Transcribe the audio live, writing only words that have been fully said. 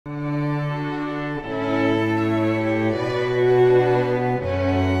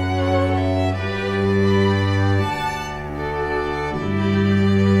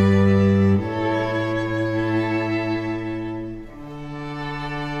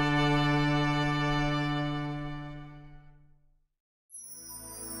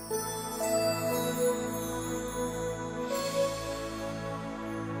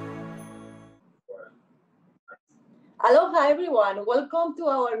Aloha, everyone. Welcome to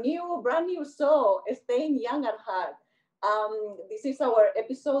our brand new show, Staying Young at Heart. This is our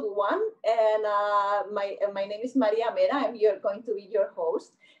episode 1, and my name is Maria Mera. I'm going to be your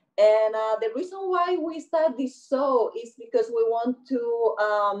host. And the reason why we start this show is because we want to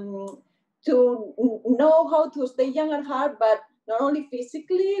know how to stay young at heart, but not only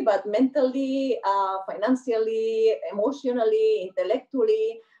physically, but mentally, financially, emotionally,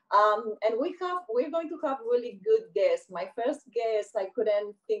 intellectually. And we're going to have really good guests. My first guest, I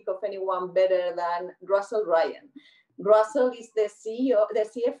couldn't think of anyone better than Russell Ryan. Russell is the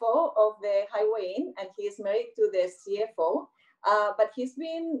CFO of the Highway Inn, and he is married to the CFO. But this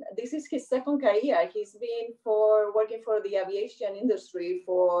is his second career. He's been working for the aviation industry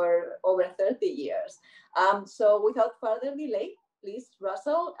for over 30 years. So without further delay, please,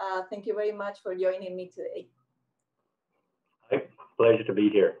 Russell, thank you very much for joining me today. Hi, pleasure to be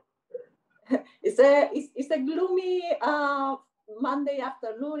here. It's a gloomy Monday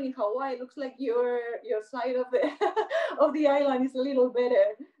afternoon in Hawaii. Looks like your side of the of the island is a little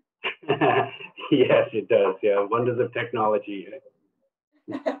better. Yes, it does. Yeah, wonders of technology.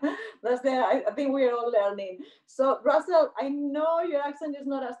 I think we're all learning. So, Russell, I know your accent is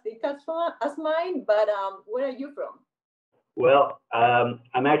not as thick as mine, but where are you from? Well,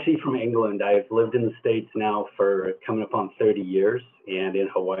 I'm actually from England. I've lived in the States now for coming up on 30 years, and in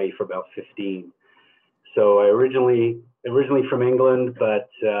Hawaii for about 15. So I originally from England, but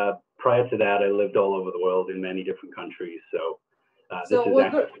prior to that, I lived all over the world in many different countries. So this is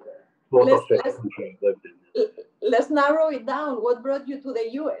actually the fifth country I've lived in. Let's narrow it down. What brought you to the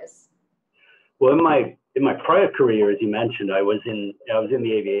U.S.? Well, in my prior career, as you mentioned, I was in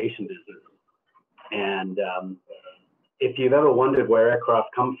the aviation business, and if you've ever wondered where aircraft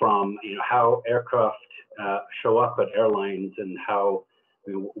come from, how aircraft show up at airlines and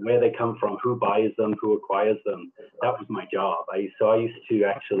where they come from, who buys them, who acquires them, that was my job. I used to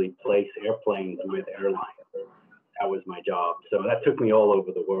actually place airplanes with airlines. That was my job. So that took me all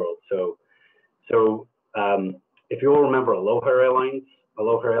over the world. So if you all remember Aloha Airlines.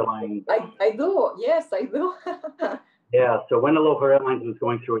 I do. Yes, I do. Yeah. So when Aloha Airlines was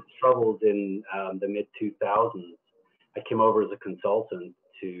going through its troubles in the mid-2000s, I came over as a consultant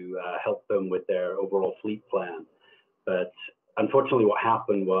to help them with their overall fleet plan. But unfortunately, what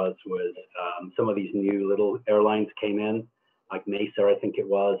happened was some of these new little airlines came in, like Mesa, I think it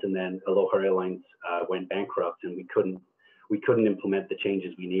was, and then Aloha Airlines went bankrupt, and we couldn't implement the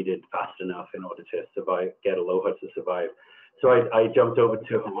changes we needed fast enough in order to get Aloha to survive. So I jumped over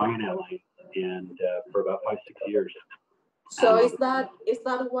to Hawaiian Airlines, and for about 5-6 years. So is that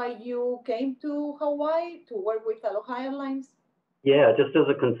why you came to Hawaii to work with Aloha Airlines? Yeah, just as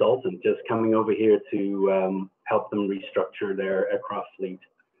a consultant, just coming over here to help them restructure their aircraft fleet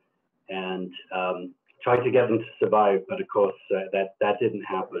and try to get them to survive. But of course, that didn't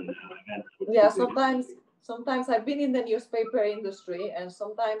happen. Yeah, sometimes I've been in the newspaper industry, and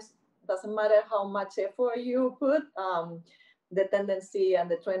sometimes doesn't matter how much effort you put. The tendency and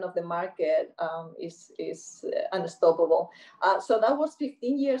the trend of the market is unstoppable. So that was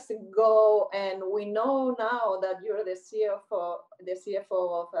 15 years ago, and we know now that you're the CFO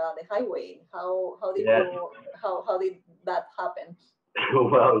of the Highway. How did that happen?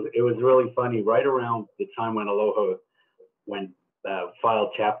 Well, it was really funny. Right around the time when Aloha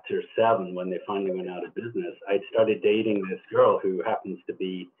filed Chapter 7, when they finally went out of business, I started dating this girl who happens to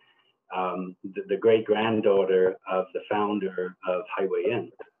be the great-granddaughter of the founder of Highway Inn.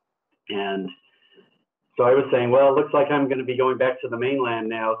 And so I was saying, well, it looks like I'm going to be going back to the mainland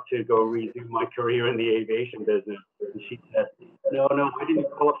now to go resume my career in the aviation business. And she said, no, why didn't you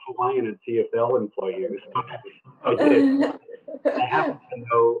call up Hawaiian and see if they'll employ you? So I did. I happen to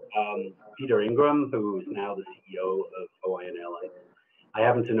know Peter Ingram, who is now the CEO of Hawaiian Airlines. I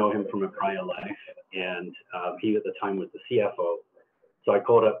happen to know him from a prior life, and he at the time was the CFO. So I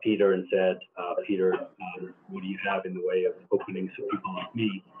called up Peter and said, Peter, what do you have in the way of openings for people like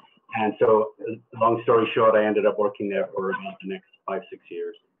me? And so, long story short, I ended up working there for about the next 5-6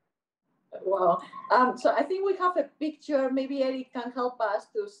 years. Wow. So I think we have a picture. Maybe Eric can help us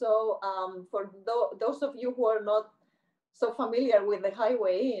to show, for those of you who are not so familiar with the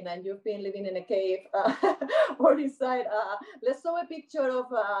Highway Inn and you've been living in a cave or inside, let's show a picture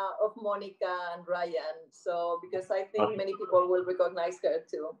of Monica and Ryan. So, because I think many people will recognize her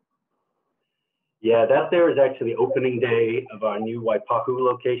too. Yeah, that there is actually opening day of our new Waipahu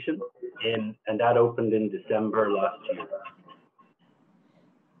location, and that opened in December last year.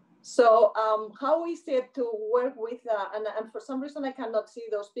 So how is it to work with, and for some reason I cannot see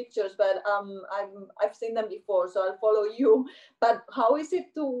those pictures, but I've seen them before, so I'll follow you. But how is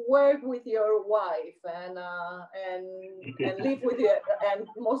it to work with your wife and live with you, and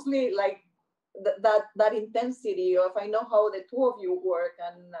mostly like that intensity of, I know how the two of you work,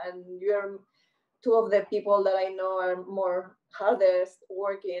 and you're two of the people that I know are more hardest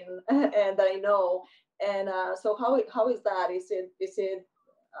working and that I know. And so how is that? Is it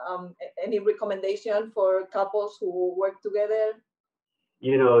any recommendation for couples who work together?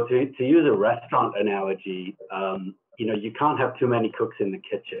 You know, to use a restaurant analogy, you know, you can't have too many cooks in the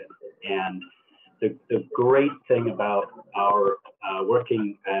kitchen. And the great thing about our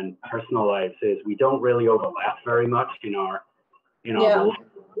working and personal lives is we don't really overlap very much in our roles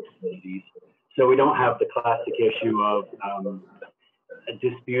and responsibilities. So we don't have the classic issue of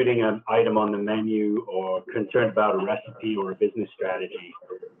disputing an item on the menu or concerned about a recipe or a business strategy.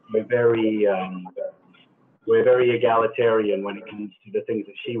 We're very egalitarian when it comes to the things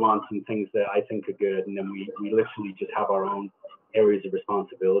that she wants and things that I think are good, and then we literally just have our own areas of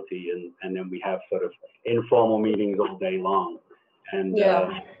responsibility, and then we have sort of informal meetings all day long, and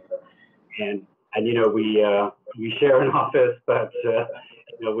and you know, we share an office, but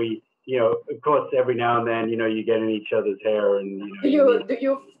you know, of course, every now and then, you know, you get in each other's hair, and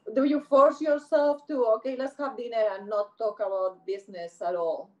do you force yourself to, okay, let's have dinner and not talk about business at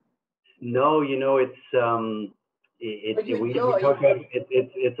all? No, you know, it's we talk about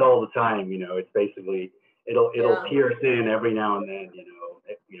it's all the time. You know, it's basically it'll pierce in every now and then. You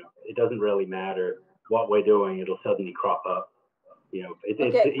know, it doesn't really matter what we're doing; it'll suddenly crop up. You know, it's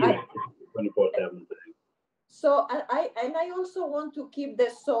 24/7 thing. So I also want to keep the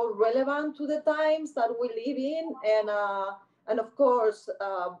soul relevant to the times that we live in, and of course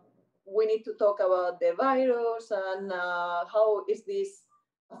we need to talk about the virus and how is this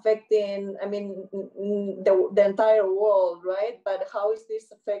affecting, I mean, the entire world, right? But how is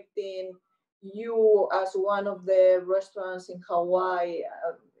this affecting you as one of the restaurants in Hawaii?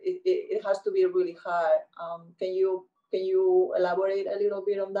 It has to be really hard. Can you elaborate a little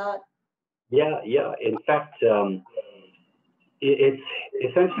bit on that? Yeah. In fact, it's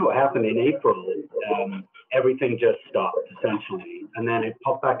essentially what happened in April. Everything just stopped essentially, and then it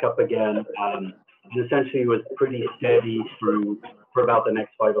popped back up again. And essentially, it was pretty steady for about the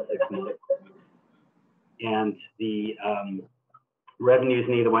next 5 or 6 months. And the revenues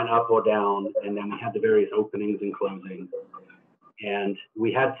neither went up or down, and then we had the various openings and closings. And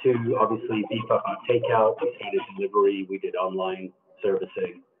we had to obviously beef up our takeout, we started delivery, we did online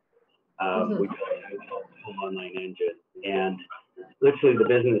servicing, we got a whole online engine. And literally the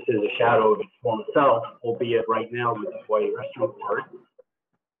business is a shadow of its former self, albeit right now with the Hawaii restaurant part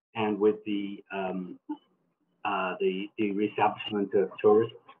and with the reestablishment of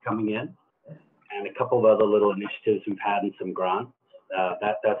tourists coming in, and a couple of other little initiatives we've had and some grants.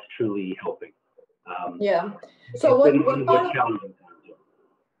 That's truly helping. So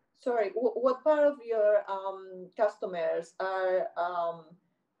what part of your customers are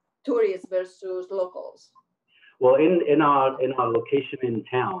tourists versus locals? Well, in our location in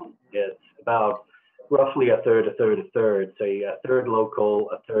town, it's about roughly a third. So a third local,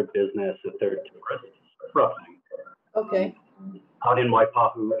 a third business, a third tourist, roughly. Okay. Out in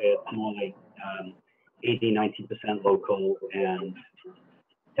Waipahu, it's more like 80-90% local and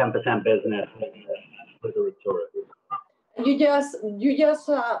 10% business, with a tourist. You just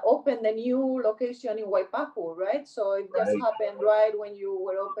opened a new location in Waipahu, right? So it just happened right when you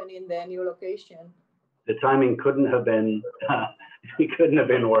were opening the new location. The timing couldn't have been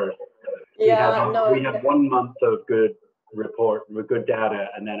worse. We had 1 month of good data,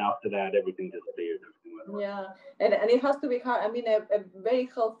 and then after that everything disappeared. Yeah, and it has to be hard. I mean, a very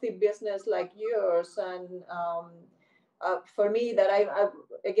healthy business like yours, and for me, that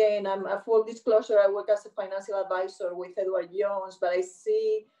I'm a full disclosure, I work as a financial advisor with Edward Jones, but I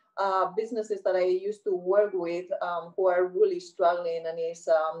see businesses that I used to work with who are really struggling, and it's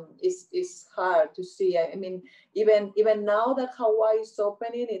hard to see. I mean, even now that Hawaii is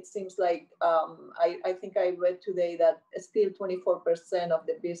opening, it seems like I think I read today that still 24% of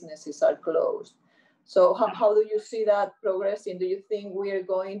the businesses are closed. So how do you see that progressing? Do you think we're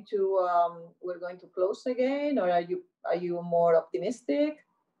going to close again, or are you more optimistic?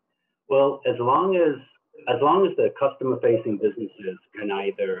 Well, as long as the customer-facing businesses can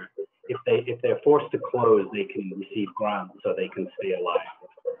either, if they're forced to close, they can receive grants so they can stay alive.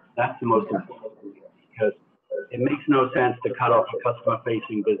 That's the most important thing, because it makes no sense to cut off a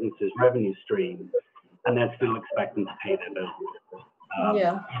customer-facing business's revenue stream and then still expect them to pay their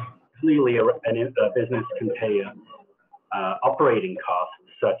bills. Clearly, a business can pay operating costs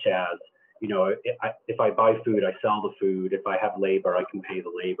such as, if I buy food, I sell the food. If I have labor, I can pay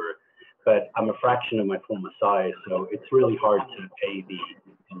the labor. But I'm a fraction of my former size, so it's really hard to pay the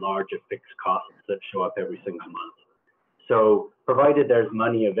larger fixed costs that show up every single month. So provided there's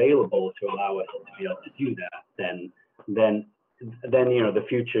money available to allow us to be able to do that, then the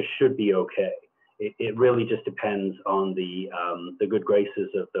future should be okay. It really just depends on the good graces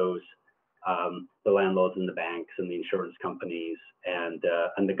of those the landlords and the banks and the insurance companies and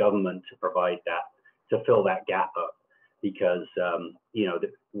the government to provide that, to fill that gap up, because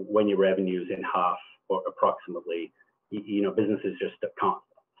when your revenue is in half or approximately, businesses just can't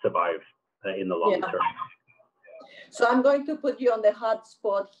survive in the long term. So I'm going to put you on the hot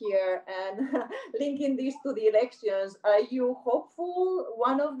spot here and linking this to the elections. Are you hopeful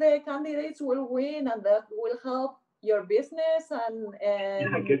one of the candidates will win and that will help your business? And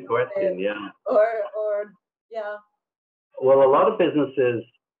yeah, good question. Yeah. Or yeah. Well, a lot of businesses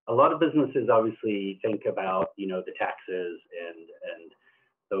obviously think about the taxes and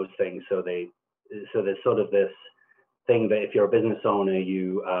those things. So there's sort of this thing that if you're a business owner,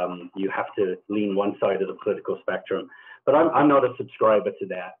 you have to lean one side of the political spectrum. But I'm not a subscriber to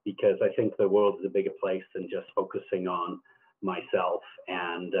that, because I think the world is a bigger place than just focusing on myself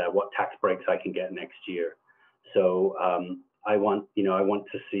and what tax breaks I can get next year. So I want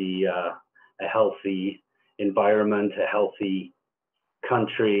to see a healthy environment, a healthy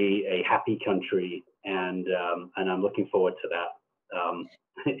country, a happy country, and I'm looking forward to that.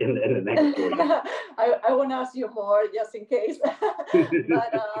 In the next 4 years. I want to ask you more just in case. But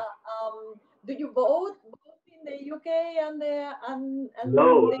do you vote in the UK and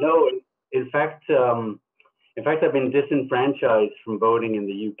No. In fact, I've been disenfranchised from voting in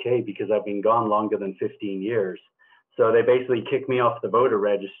the UK because I've been gone longer than 15 years. So they basically kicked me off the voter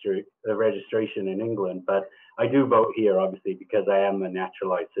registration in England. But I do vote here, obviously, because I am a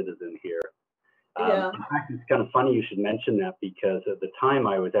naturalized citizen here. In fact, it's kind of funny you should mention that, because at the time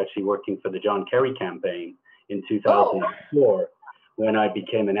I was actually working for the John Kerry campaign in 2004 when I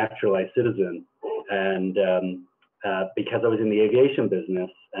became a naturalized citizen, and because I was in the aviation business,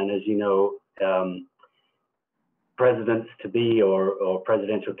 and as you know, presidents-to-be or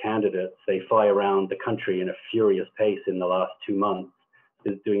presidential candidates, they fly around the country in a furious pace in the last 2 months,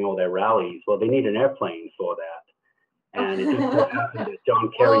 doing all their rallies. Well, they need an airplane for that, and it just so happened that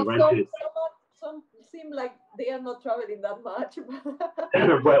John Kerry rented. Some seem like they are not traveling that much.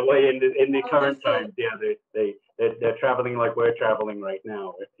 Well, in the current times, yeah, they're traveling like we're traveling right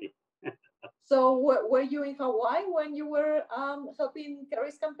now. So were you in Hawaii when you were helping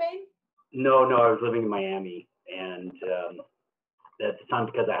Kerry's campaign? No, I was living in Miami, and at the time,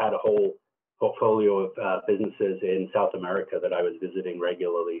 because I had a whole portfolio of businesses in South America that I was visiting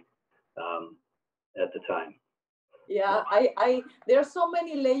regularly at the time. Yeah, there are so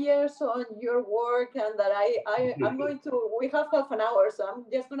many layers on your work, and that I'm going to, we have half an hour, so I'm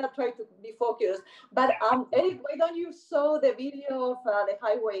just going to try to be focused. But Eric, why don't you show the video of the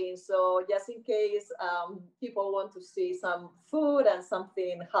highway, so just in case people want to see some food and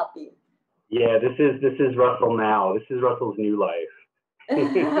something happy. Yeah, this is Russell now. This is Russell's new life.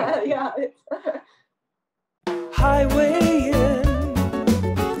 Yeah. Highway.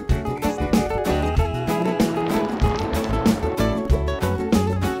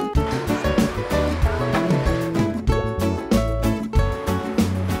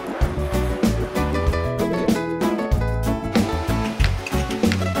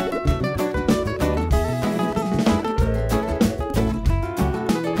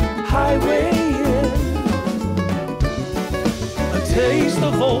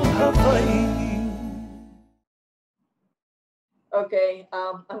 Okay,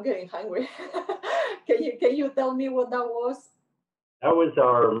 I'm getting hungry. Can you tell me what that was? That was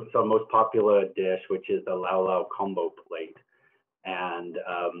our most popular dish, which is the Lau Lau combo plate, and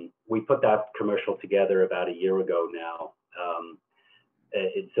we put that commercial together about a year ago now.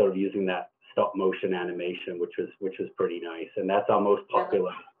 It's sort of using that stop motion animation, which was pretty nice, and that's our most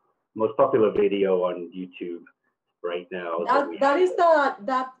popular video on YouTube right now. That is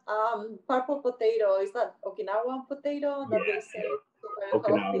that purple potato. Is that Okinawan potato that they say?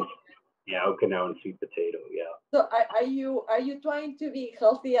 Okinawan, yeah, Okinawan sweet potato, yeah. So are you trying to be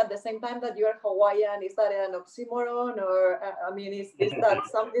healthy at the same time that you're Hawaiian? Is that an oxymoron, or I mean, is that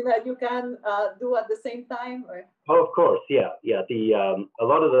something that you can do at the same time? Or? Oh, of course, yeah. A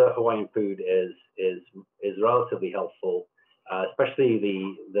lot of the Hawaiian food is relatively healthful, especially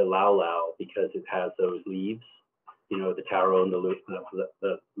the lau lau, because it has those leaves, the taro and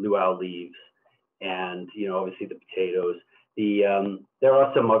the luau leaves, and obviously the potatoes. There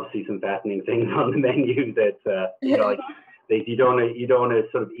are obviously some fattening things on the menu that like you don't want to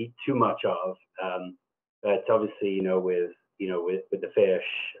sort of eat too much of. But obviously, with the fish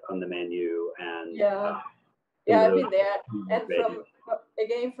on the menu and I've been there,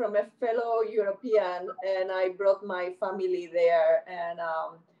 and from a fellow European, and I brought my family there, and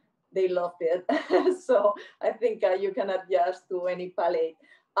they loved it. So I think you can adjust to any palate.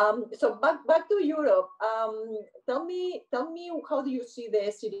 So back to Europe. Tell me, how do you see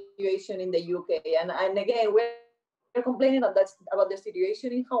the situation in the UK? And again, we're complaining about the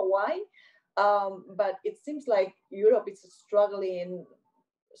situation in Hawaii, but it seems like Europe is struggling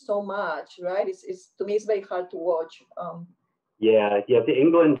so much, right? It's to me, it's very hard to watch. The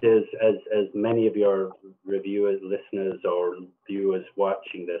England is, as many of your reviewers, listeners, or viewers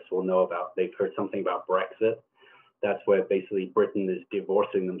watching this will know about. They've heard something about Brexit. That's where basically Britain is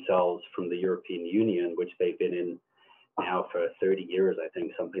divorcing themselves from the European Union, which they've been in now for 30 years, I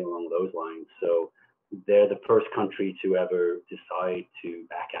think, something along those lines. So they're the first country to ever decide to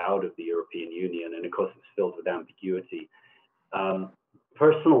back out of the European Union, and of course, it's filled with ambiguity.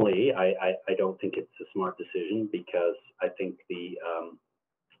 Personally, I don't think it's a smart decision, because I think the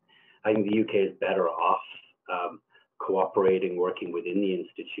UK is better off cooperating, working within the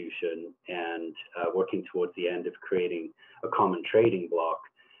institution, and working towards the end of creating a common trading bloc.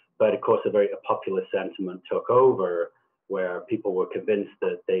 But of course, a popular sentiment took over, where people were convinced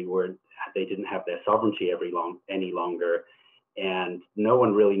that they didn't have their sovereignty any longer. And no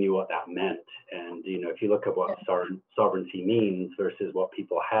one really knew what that meant. And, if you look at what sovereignty means versus what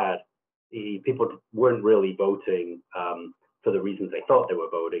people had, people weren't really voting for the reasons they thought they were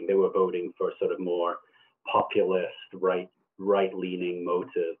voting. They were voting for sort of more populist, right-leaning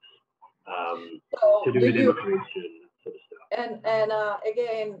motives to do with immigration, sort of stuff. And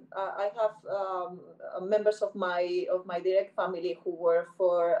again, I have members of my direct family who work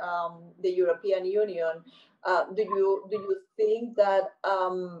for the European Union. Do you think that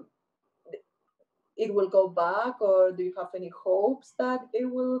it will go back, or do you have any hopes that it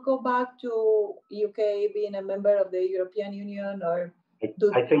will go back to UK being a member of the European Union, or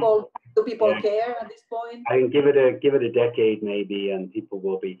do people care at this point? I think give it a decade maybe, and people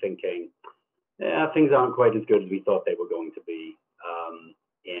will be thinking, things aren't quite as good as we thought they were going to be.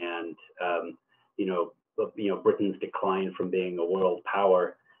 Britain's decline from being a world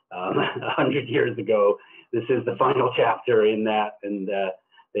power 100 years ago. This is the final chapter in that, and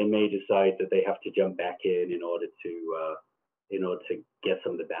they may decide that they have to jump back in order to get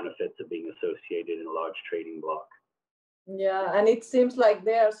some of the benefits of being associated in a large trading bloc. Yeah, and it seems like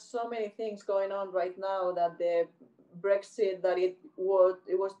there are so many things going on right now that the Brexit, that it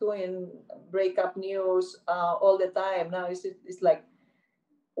was doing breakup news all the time. Now it's like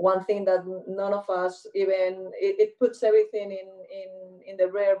one thing that none of us even, it puts everything in the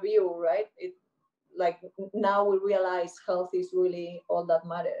rear view, right? It, like, now we realize health is really all that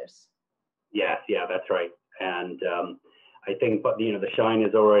matters. Yeah, that's right. And I think, but the shine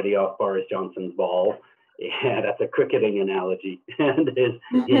is already off Boris Johnson's ball. Yeah, that's a cricketing analogy. And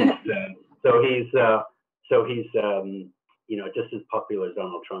he's just as popular as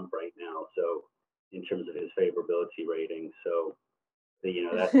Donald Trump right now. So in terms of his favorability rating, so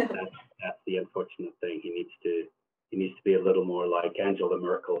that's the unfortunate thing. He needs to be a little more like Angela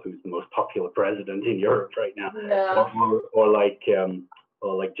Merkel, who's the most popular president in Europe right now, or like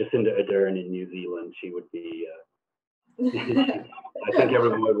Jacinda Ardern in New Zealand. She would be. I think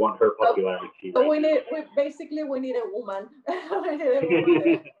everyone would want her popularity. So we need a woman.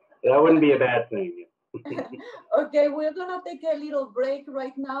 That wouldn't be a bad thing. Okay, we're gonna take a little break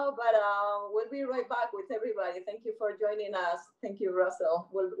right now, but we'll be right back with everybody. Thank you for joining us. Thank you, Russell.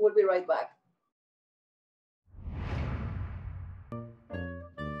 We'll be right back.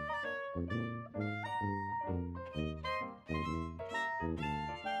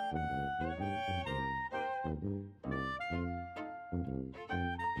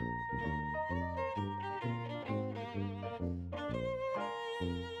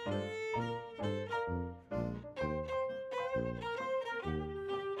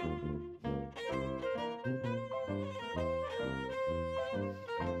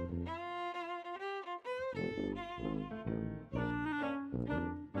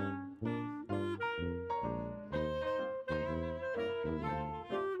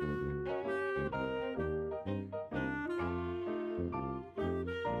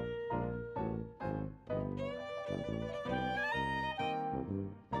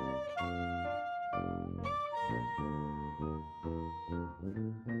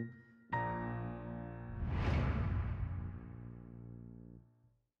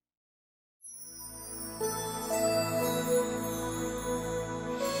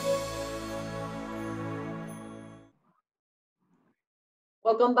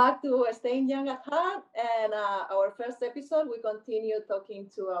 Welcome back to Staying Young at Heart. And our first episode, we continue talking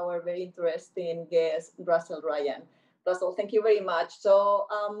to our very interesting guest, Russell Ryan. Russell, thank you very much. So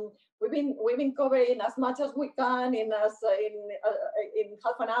we've been covering as much as we can in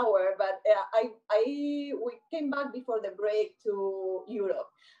half an hour, but we came back before the break to Europe,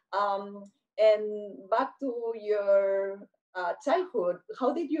 um, and back to your childhood.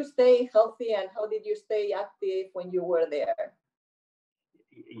 How did you stay healthy and how did you stay active when you were there?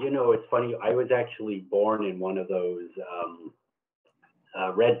 It's funny. I was actually born in one of those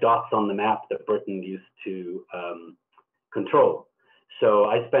red dots on the map that Britain used to control. So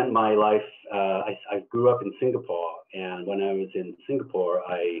I spent my life, I grew up in Singapore, and when I was in Singapore,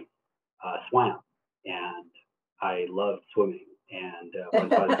 I swam, and I loved swimming. And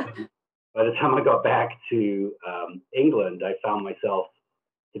by the time I got back to England, I found myself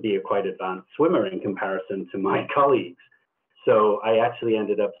to be a quite advanced swimmer in comparison to my colleagues. So I actually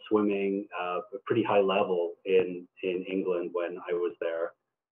ended up swimming a pretty high level in England when I was there,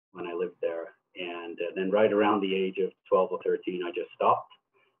 when I lived there. And then right around the age of 12 or 13, I just stopped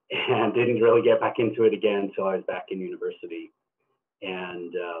and didn't really get back into it again until I was back in university.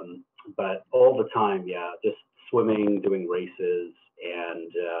 And, but all the time, yeah, just swimming, doing races.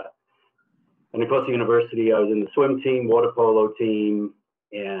 And of course, at university, I was in the swim team, water polo team,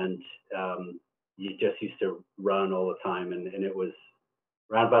 and you just used to run all the time. And it was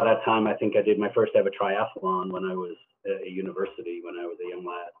around about that time, I think I did my first ever triathlon when I was at university, when I was a young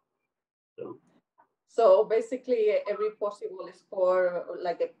lad. So basically, every possible sport,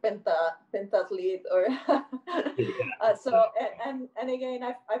 like a pentathlete, or and again,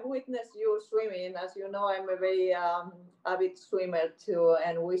 I've witnessed you swimming. As you know, I'm a very avid swimmer too,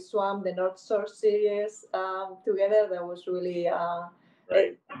 and we swam the North Shore series together. That was really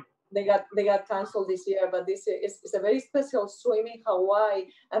right. They got canceled this year, but this is a very special swim in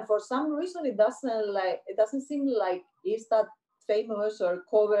Hawaii, and for some reason it doesn't seem like it's that famous or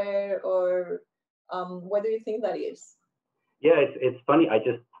covered, or what do you think that is? Yeah, it's funny. I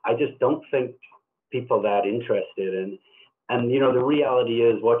just don't think people that interested, and the reality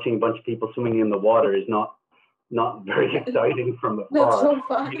is watching a bunch of people swimming in the water is not very exciting from afar. Not so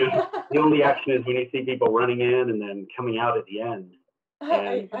fun. The only action is when you see people running in and then coming out at the end.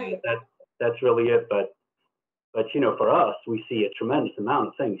 And that's really it. But for us, we see a tremendous amount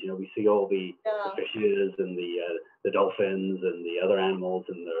of things. We see all the fishes and the dolphins and the other animals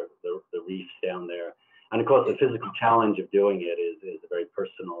and the reefs down there. And of course, the physical challenge of doing it is a very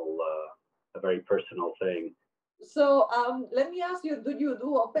personal thing. So let me ask you: do you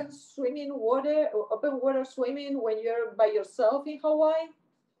do open water swimming when you're by yourself in Hawaii?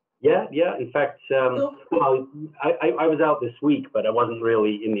 Yeah. In fact, well, I was out this week, but I wasn't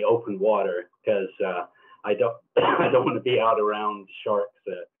really in the open water because I don't want to be out around sharks.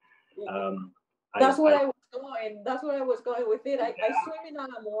 That's where I was going. That's where I was going with it. I swim in a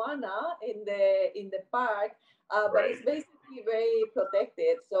moana in the park, but it's basically very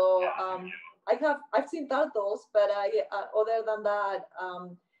protected. So I've seen turtles, but other than that,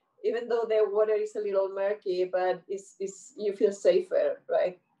 even though the water is a little murky, but it's you feel safer,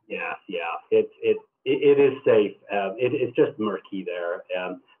 right? Yeah. It is safe. It's just murky there,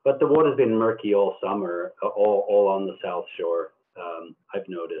 but the water's been murky all summer, all on the South Shore. I've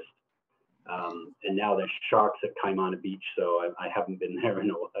noticed. And now there's sharks at Kaimana Beach, so I haven't been there in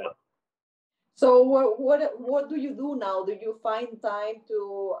a while. So what do you do now? Do you find time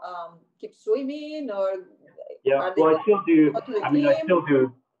to keep swimming, or? Yeah, well, I still do.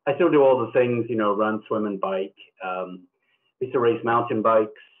 I still do all the things, run, swim, and bike. Used to race mountain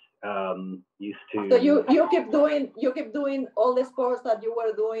bikes. Used to. So you keep doing all the sports that you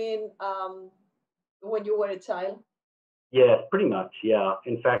were doing when you were a child. Yeah, pretty much. Yeah.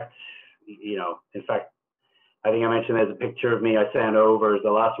 In fact, I think I mentioned there's a picture of me. I sent over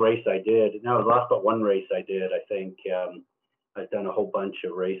the last race I did. No, the last but one race I did. I think I've done a whole bunch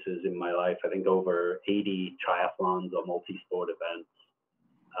of races in my life. I think over 80 triathlons or multi-sport events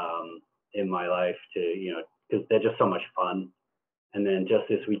in my life because they're just so much fun. And then just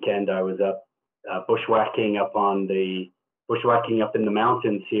this weekend, I was up bushwhacking up in the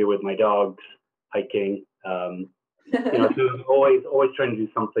mountains here with my dogs, hiking. So always trying to do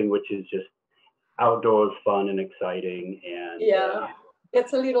something which is just outdoors, fun and exciting. And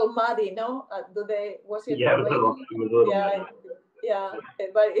it's a little muddy, no? Was it? Yeah, it was a little muddy. Yeah,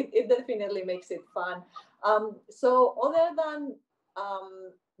 but it definitely makes it fun. So other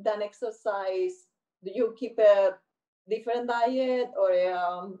than exercise, do you keep a different diet, or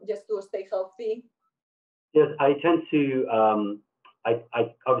just to stay healthy? Yes, I tend to. I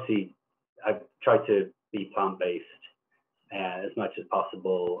obviously I've tried to be plant-based, as much as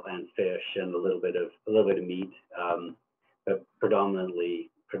possible, and fish and a little bit of meat, but predominantly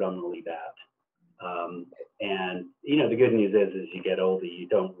that. And you know, the good news is you get older, you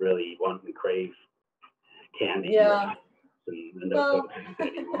don't really want and crave candy. Yeah. And those sort of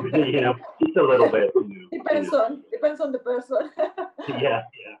things anymore. You know, just a little bit. Depends on the person. Yeah,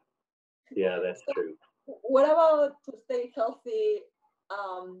 that's true. What about to stay healthy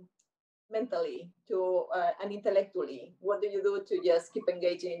mentally and intellectually? What do you do to just keep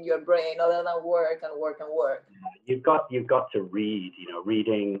engaging your brain other than work and work and work? You've got to read. You know,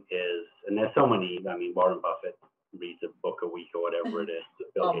 reading is, and there's so many. I mean, Warren Buffett reads a book a week or whatever it is.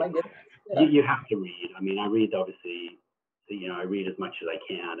 Oh my goodness. Yeah. You have to read. I mean, I read, obviously. You know, I read as much as I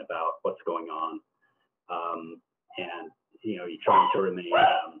can about what's going on, and you know, you're trying to remain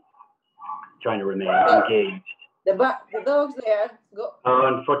engaged. The dogs there. Go.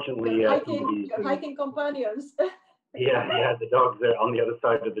 Unfortunately, your hiking companions. Yeah, the dogs are on the other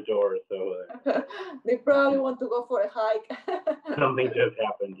side of the door, so they probably want to go for a hike. Something just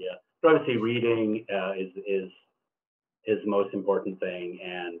happened, yeah. But obviously, reading is the most important thing,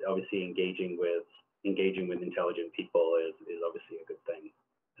 and obviously engaging with intelligent people is obviously a good thing.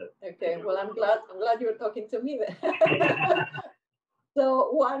 Okay, well, I'm glad you're talking to me then. So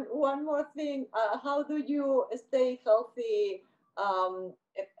one more thing, how do you stay healthy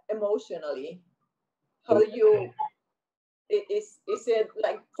emotionally? How do you? Is it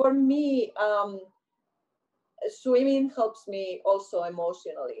like, for me? Swimming helps me also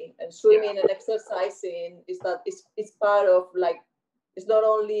emotionally, and swimming and exercising is part of, like, it's not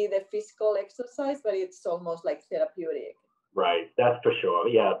only the physical exercise, but it's almost like therapeutic. Right, that's for sure.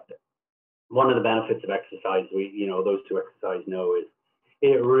 Yeah, one of the benefits of exercise, those who exercise know, is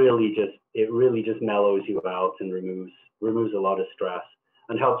it really just mellows you out and removes a lot of stress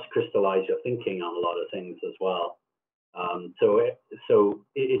and helps crystallize your thinking on a lot of things as well. So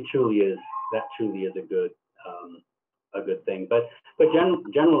it truly is a good thing. But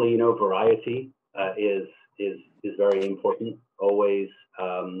generally, variety is very important. Always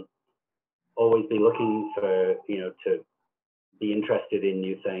be looking for, to be interested in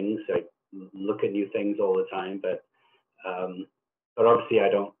new things. I look at new things all the time, but obviously I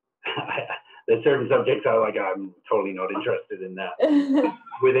don't. There's certain subjects I'm totally not interested in that.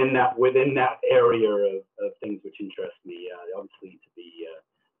 within that area of things which interest me, obviously to be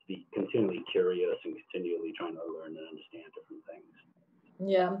continually curious and continually trying to learn and understand different things.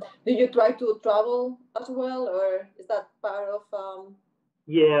 Yeah. Do you try to travel as well, or is that part of?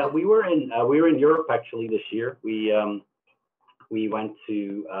 Yeah, we were in Europe actually this year. We went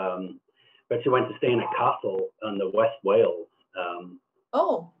to stay in a castle on the West Wales.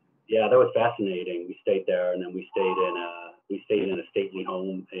 Oh. Yeah, that was fascinating. We stayed there, and then we stayed in a stately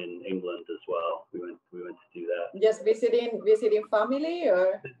home in England as well. We went to do that. Just visiting family,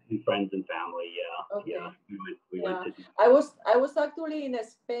 or visiting friends and family. Yeah. Okay. Yeah. We went to do that. I was actually in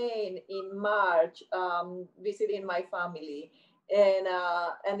Spain in March, visiting my family, and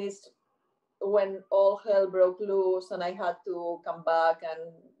it's when all hell broke loose, and I had to come back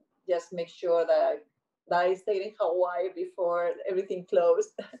and just make sure that I stayed in Hawaii before everything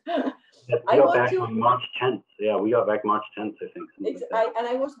closed. We got back on March 10th. Yeah, we got back March 10th, I think. And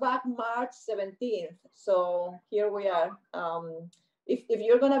I was back March 17th. So here we are. If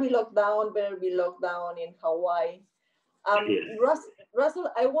you're going to be locked down, better be locked down in Hawaii. Russell,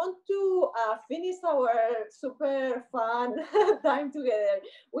 I want to finish our super fun time together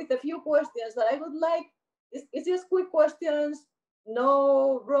with a few questions that I would like. It's just quick questions.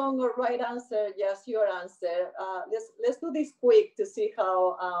 No wrong or right answer, just your answer. Let's do this quick to see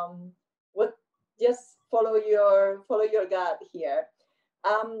how just follow your gut here.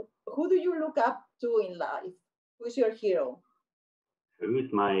 Who do you look up to in life? Who's your hero?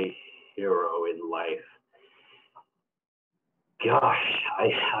 Who's my hero in life? Gosh,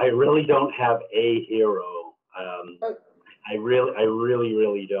 I really don't have a hero. I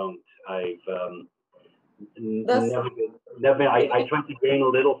really don't. I've never. I try to gain a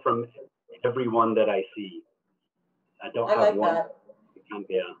little from everyone that I see. I don't have like one. That.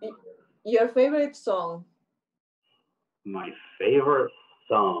 Yeah. Your favorite song? My favorite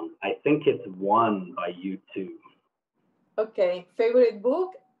song, I think it's One by U2. Okay. Favorite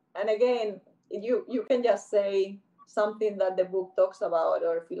book? And again, you can just say something that the book talks about,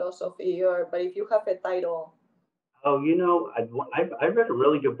 or philosophy, but if you have a title. Oh, I read a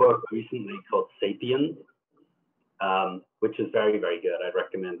really good book recently called *Sapiens*, which is very, very good. I'd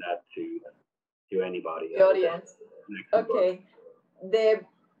recommend that to anybody. The audience. Okay. The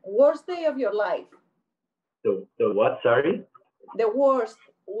worst day of your life? The what? Sorry? The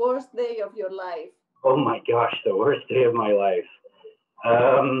worst day of your life. Oh my gosh, the worst day of my life.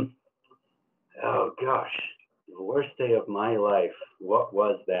 Oh gosh, the worst day of my life. What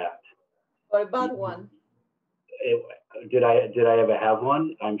was that? Or a bad one? Did I ever have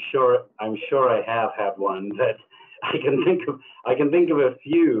one? I'm sure I have had one that I can think of. I can think of a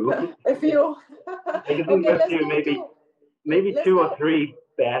few. A few. I can think Okay, of a few, maybe two or three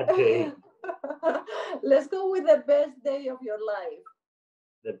bad days. Let's go with the best day of your life.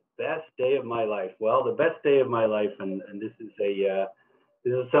 The best day of my life. Well, the best day of my life, and this is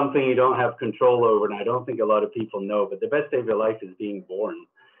something you don't have control over, and I don't think a lot of people know, but the best day of your life is being born.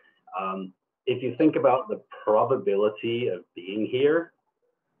 If you think about the probability of being here,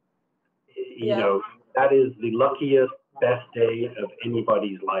 you know, that is the luckiest, best day of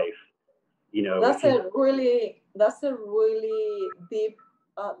anybody's life. You know, that's a really deep,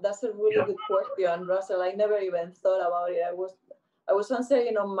 that's a really good question, Russell. I never even thought about it. I was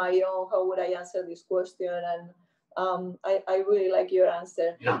answering on my own. How would I answer this question? And I really like your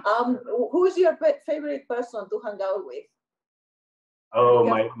answer. Yeah. Who's your favorite person to hang out with? Oh,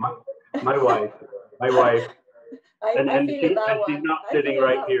 my wife. My wife. And she's not sitting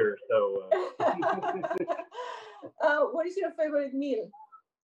right here. So. What is your favorite meal?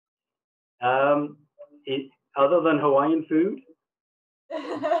 Other than Hawaiian food,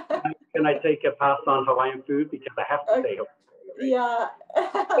 can I take a pass on Hawaiian food because I have to say Hawaiian food, right? Yeah,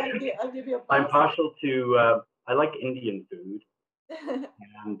 I'll give you a pass. I'm partial to. I like Indian food, and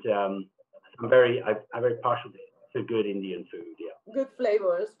I'm very partial to good Indian food. Yeah. Good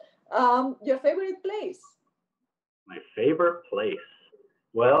flavors. Your favorite place? My favorite place.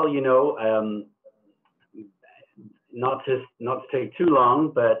 Well, you know, not to take too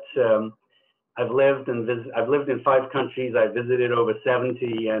long, but I've lived in 5 countries. I've visited over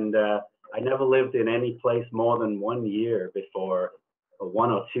 70, and I never lived in any place more than 1 year before, or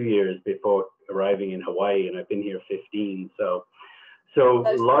 1 or 2 years before arriving in Hawaii, and I've been here 15. So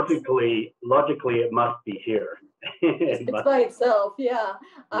logically, it must be here. It's by itself, yeah.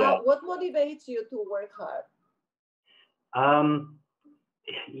 Yeah. What motivates you to work hard?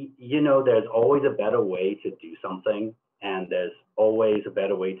 You know, there's always a better way to do something, and there's always a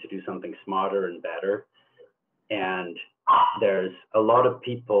better way to do something smarter and better. And there's a lot of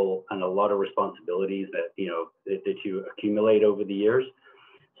people and a lot of responsibilities that, you know, that you accumulate over the years.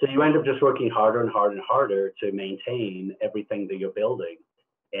 So you end up just working harder and harder and harder to maintain everything that you're building.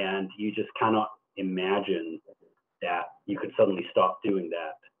 And you just cannot imagine that you could suddenly stop doing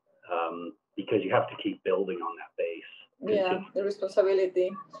that, because you have to keep building on that base. Yeah, the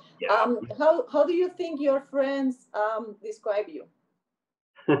responsibility. Yeah. How do you think your friends describe you?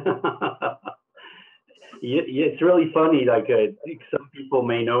 It's really funny. Like, some people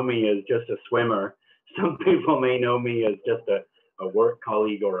may know me as just a swimmer. Some people may know me as just a work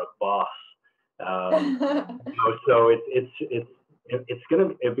colleague or a boss. You know, so it'd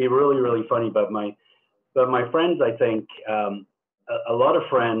be really funny. But my friends, I think, a lot of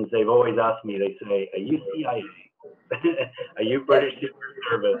friends, they've always asked me. They say, "Are you CIA? Are you British Secret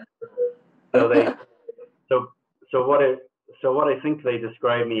Service?" So what I think they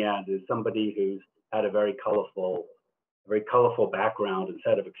describe me as is somebody who's had a very colorful background and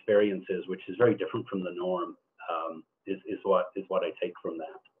set of experiences, which is very different from the norm. Is what I take from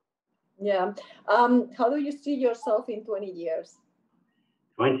that. Yeah. How do you see yourself in 20 years?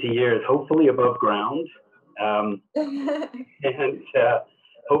 20 years, hopefully above ground, and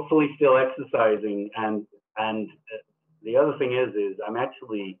hopefully still exercising. And the other thing is I'm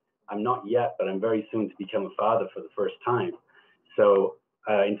not yet, but I'm very soon to become a father for the first time. So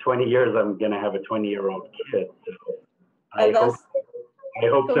in 20 years, I'm going to have a 20-year-old kid. So I hope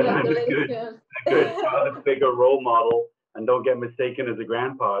that I'm a good father figure, role model, and don't get mistaken as a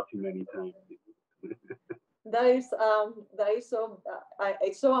grandpa too many times. That is so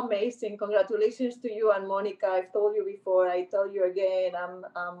it's so amazing. Congratulations to you and Monica. I've told you before. I tell you again.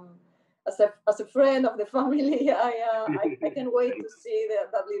 As a friend of the family, I can't wait to see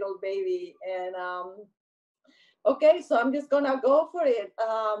that little baby. And okay, so I'm just gonna go for it.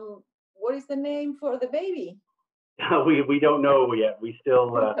 What is the name for the baby? We don't know yet. We still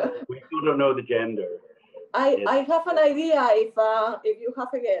don't know the gender. I have an idea if you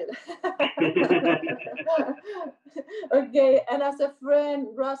have a girl. Okay, and as a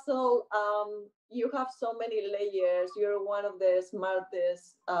friend, Russell, you have so many layers. You're one of the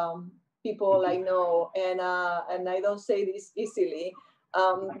smartest people I know, and I don't say this easily.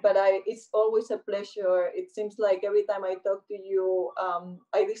 But it's always a pleasure. It seems like every time I talk to you,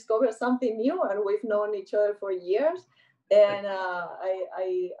 I discover something new, and we've known each other for years. And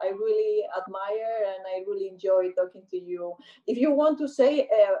I really admire and I really enjoy talking to you. If you want to say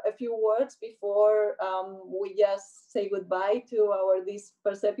a few words before we just say goodbye to this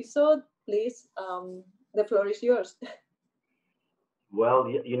first episode, please, the floor is yours. Well,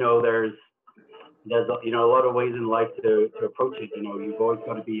 you know, there's you know, a lot of ways in life to approach it. You know, you've always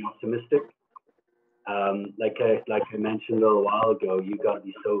got to be optimistic. Like I mentioned a little while ago, you've got to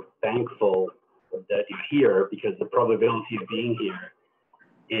be so thankful that you're here, because the probability of being here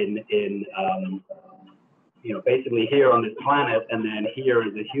in you know, basically here on this planet, and then here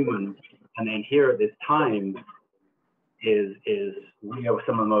as a human, and then here at this time, is we are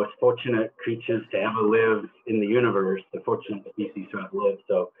some of the most fortunate creatures to ever live in the universe, the fortunate species to have lived.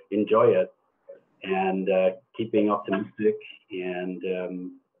 So enjoy it, and keep being optimistic, and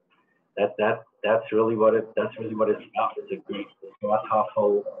that's really what it's about. It's a great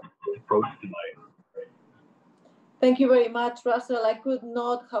thoughtful approach to life. Thank you very much, Russell. I could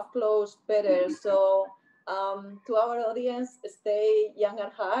not have closed better. So to our audience, stay young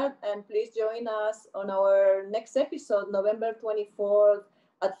at heart, and please join us on our next episode, November 24th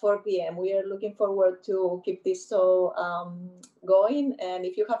at 4 p.m. We are looking forward to keep this show going. And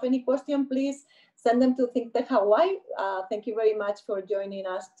if you have any question, please send them to ThinkTech Hawaii. Thank you very much for joining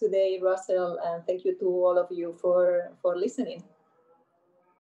us today, Russell, and thank you to all of you for listening.